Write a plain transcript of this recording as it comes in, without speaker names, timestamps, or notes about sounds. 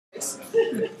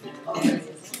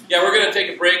Yeah, we're gonna take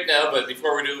a break now, but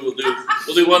before we do,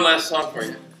 we'll do one last song for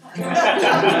you.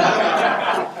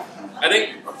 I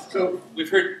think so. We've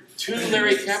heard 2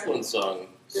 Larry Kaplan songs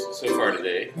so far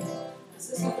today. Is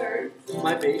this a third?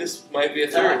 Might be. This might be a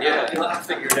third. Yeah. You'll have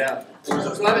to figure it out.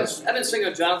 So I've been singing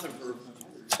with Jonathan for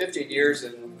 15 years,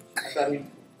 and I thought I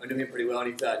knew him pretty well,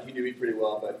 and he thought he knew me pretty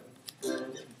well, but.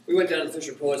 We went down to the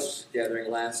Fisher Poets Gathering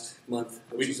last month,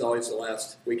 which is always the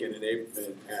last weekend in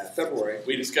February.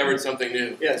 We discovered something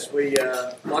new. Yes, we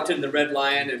walked into the Red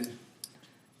Lion, and the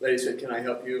lady said, "Can I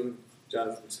help you?"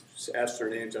 Jonathan asked her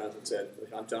name. Jonathan said,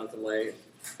 "I'm Jonathan Lay.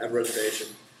 I have a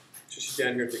reservation." So she's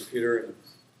down here at the computer, and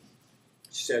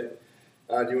she said,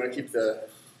 "Do you want to keep a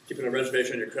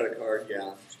reservation on your credit card?"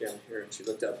 "Yeah." She's down here, and she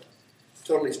looked up,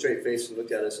 totally straight faced, and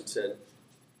looked at us and said,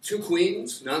 "2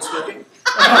 queens, non-smoking?"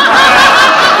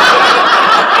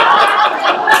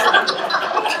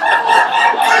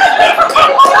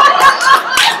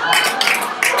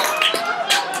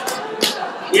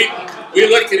 We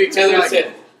looked at each other and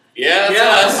said, "Yeah,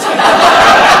 that's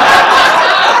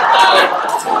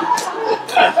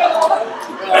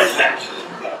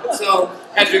us." So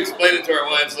had to explain it to our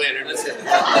wives later. That's it.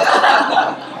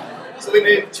 So we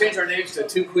may change our names to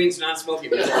 2 Queens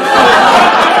Non-Smoking.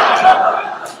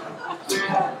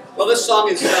 Well, this song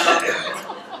is, we're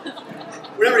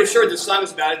not really sure what this song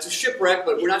is about. It's a shipwreck,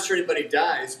 but we're not sure anybody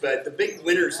dies. But the big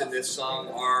winners in this song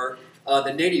are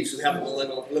the natives who happen to live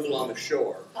along the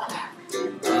shore.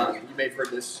 You may have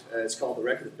heard this. It's called The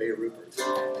Wreck of the Bay of Rupert.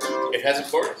 It has a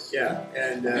chorus? Yeah,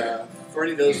 and for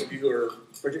any of those of you who are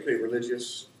particularly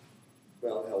religious,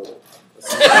 well, hell with it.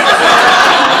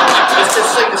 Let's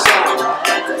just sing the song.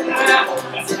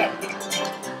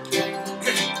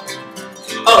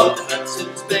 Oh, the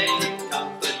Hudson's Bay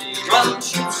Company run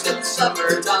ships in the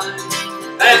summertime,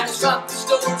 and the stock the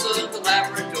stores of the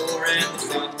Labrador, and the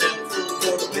strong men full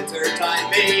for the winter time.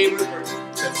 Bay Rupert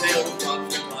set sail from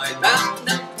the Clyde, bound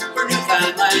up for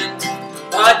Newfoundland.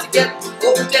 But to get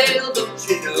over Dale, don't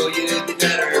you know you'd be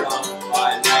better off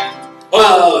by land?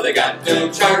 Oh, they got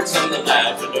no charts on the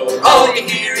Labrador. All you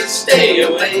hear is stay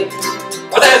away.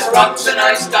 Well, there's rocks and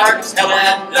ice, dark as hell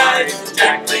at night.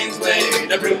 Jack Lane's way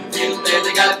to Broomfield, there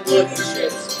they got wooden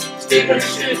ships, steamer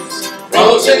ships,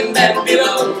 frozen men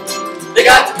below. They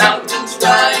got the mountains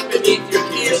right beneath your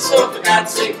keel, so for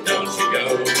God's sake, don't you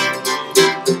go.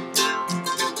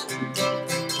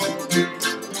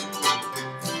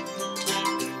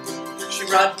 She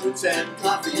brought boots and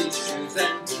coffee, shoes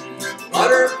and tea,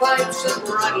 water pipes and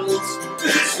bridles,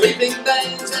 sleeping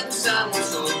bags and saddles.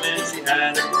 So when she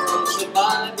had a girl some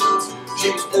Bibles,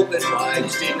 she was open wide,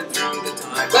 steaming through the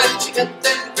tide. When she cut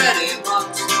them granite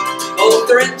rocks, both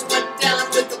her ends went down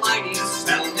with the mighty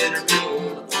sound in her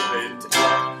middle, open to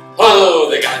talk. Oh,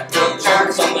 they got no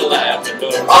charts on the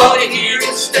Labrador. All you hear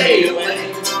is stay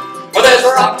away. Well, there's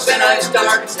rocks and ice,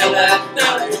 dark as hell at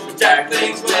night. From Jack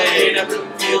Lane's way to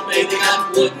Broomfield Bay, they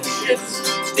got wooden ships,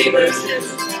 steamer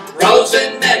ships,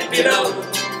 frozen men below.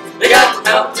 They got the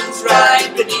mountains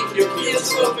right beneath your keel,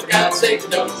 so for God's sake,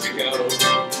 don't you go.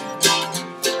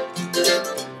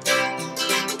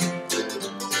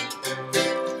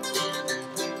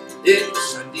 It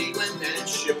was Sunday when that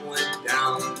ship went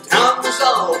down. Town was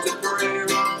all to prayer.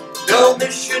 No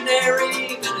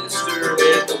missionary minister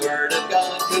with the word of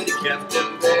God could have kept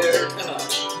them there.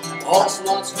 All's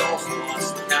lost,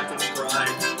 the captain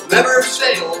cried. Never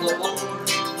sail no more.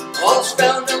 All's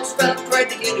found, cried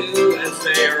the canoe as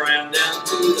they ran down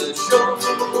to the shore.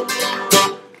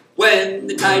 When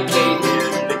the tide came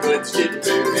in, the goods did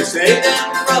move. They saved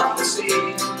them from the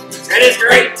sea. And it's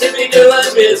great to be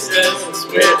doing business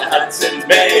with the Hudson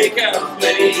Bay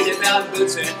Company. They found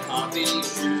boots and coffee,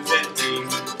 shoes and tea,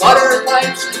 water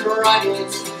pipes and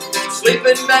bridles,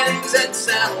 sleeping bags and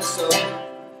saddles. So,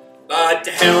 but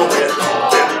to hell with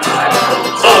all them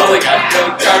Bibles. Oh, they got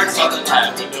no charts on the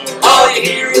Labrador. All you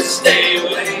hear is stay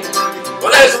away.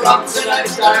 Well, there's rocks and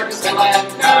ice, dark as hell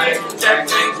at night. From Jack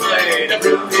Lane's way to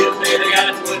Broomfield Bay, they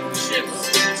got wooden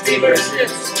ships, steamer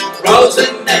ships,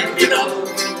 frozen men below.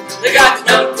 They got the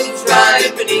mountains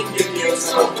right beneath your keel,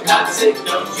 so for God's sake,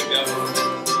 don't you go.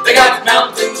 They got the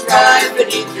mountains right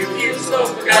beneath your keel, so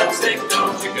for God's sake,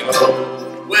 don't you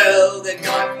go. Well, they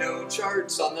got no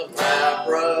charts on the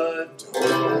Labrador.